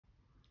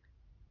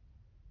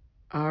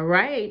All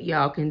right,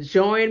 y'all can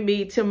join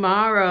me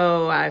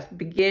tomorrow. I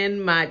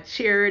begin my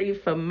Charity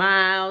for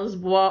Miles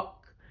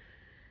walk.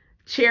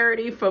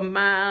 Charity for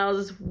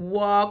Miles,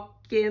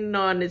 walking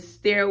on the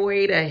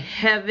stairway to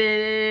heaven.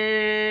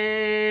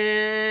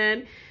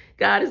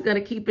 God is going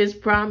to keep his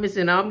promise,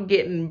 and I'm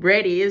getting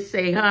ready. It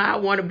say, I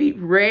want to be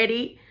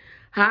ready.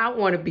 I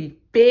want to be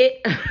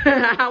fit.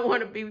 I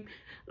want to be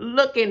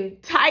looking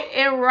tight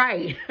and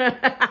right.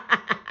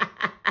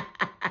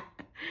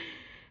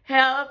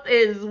 Health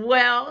is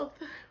wealth.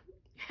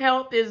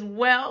 Health is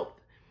wealth.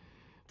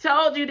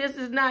 Told you this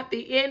is not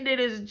the end. It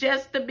is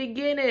just the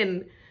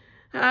beginning.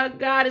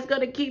 God is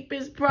going to keep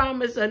his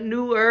promise. A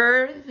new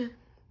earth.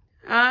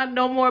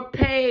 No more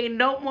pain.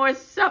 No more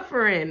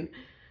suffering.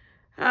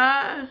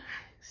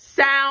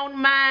 Sound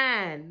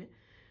mind.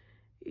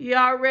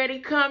 Y'all ready?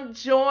 Come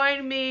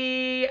join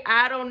me.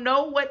 I don't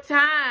know what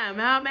time.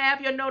 I'm going to have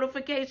your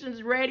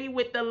notifications ready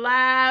with the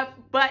live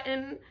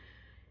button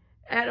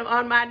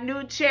on my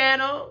new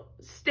channel,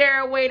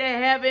 Stairway to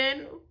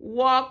Heaven,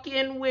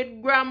 Walking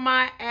with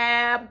Grandma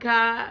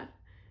Abka.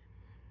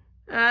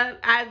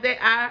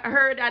 I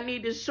heard I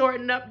need to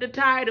shorten up the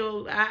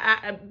title.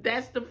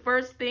 That's the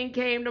first thing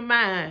came to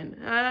mind.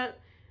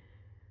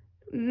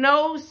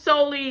 No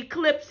solar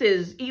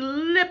eclipses,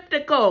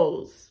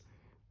 ellipticals.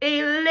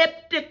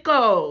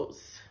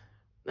 Ellipticals.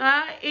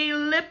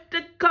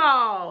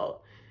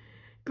 Elliptical.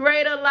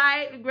 Greater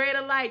light,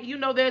 greater light. You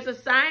know there's a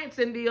science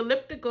in the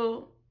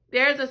elliptical.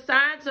 There's a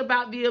science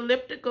about the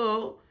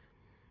elliptical.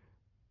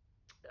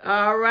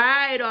 All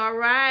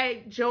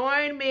right.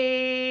 Join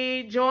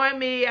me.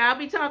 I'll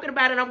be talking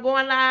about it. I'm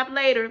going live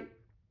later.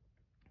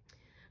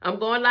 I'm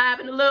going live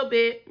in a little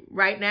bit.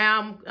 Right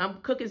now, I'm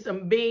cooking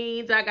some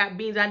beans. I got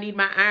beans. I need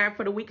my iron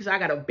for the week, so I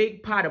got a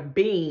big pot of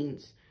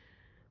beans.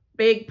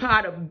 Big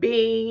pot of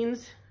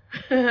beans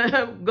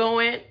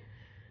going.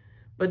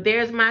 But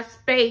there's my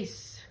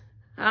space.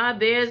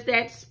 There's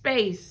that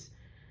space.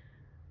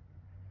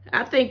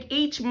 I think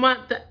each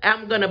month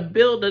I'm going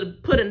to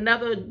put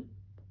another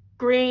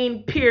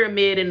green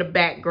pyramid in the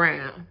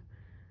background.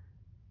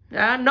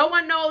 No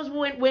one knows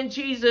when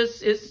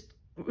Jesus is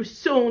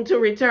soon to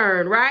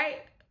return,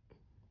 right?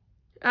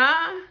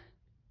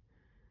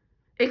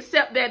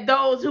 Except that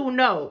those who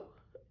know.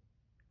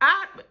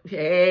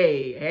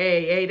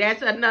 Hey,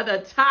 that's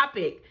another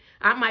topic.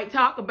 I might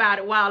talk about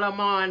it while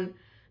I'm on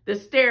the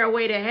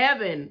Stairway to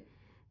Heaven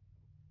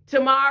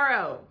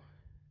tomorrow.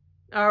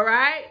 All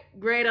right?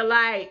 Greater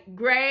light,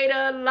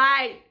 greater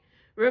light.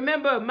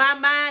 Remember, my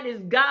mind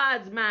is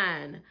God's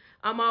mind.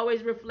 I'm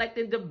always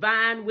reflecting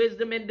divine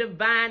wisdom and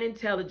divine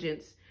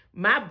intelligence.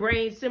 My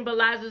brain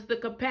symbolizes the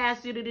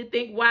capacity to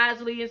think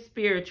wisely and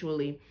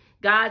spiritually.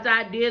 God's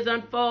ideas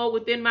unfold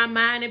within my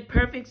mind in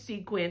perfect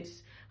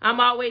sequence. I'm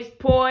always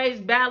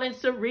poised,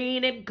 balanced,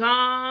 serene, and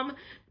calm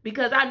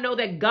because I know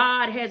that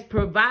God has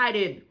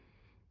provided,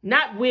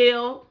 not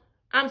will.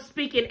 I'm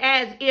speaking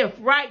as if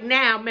right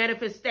now,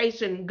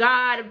 manifestation.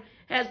 God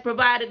has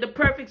provided the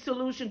perfect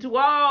solution to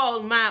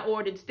all my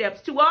ordered steps,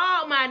 to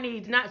all my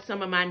needs, not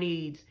some of my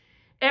needs.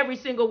 Every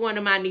single one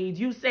of my needs.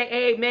 You say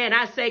amen.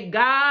 I say,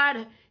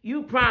 God,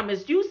 you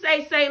promised. You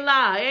say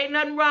Selah. Ain't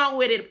nothing wrong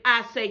with it.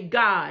 I say,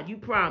 God, you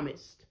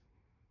promised.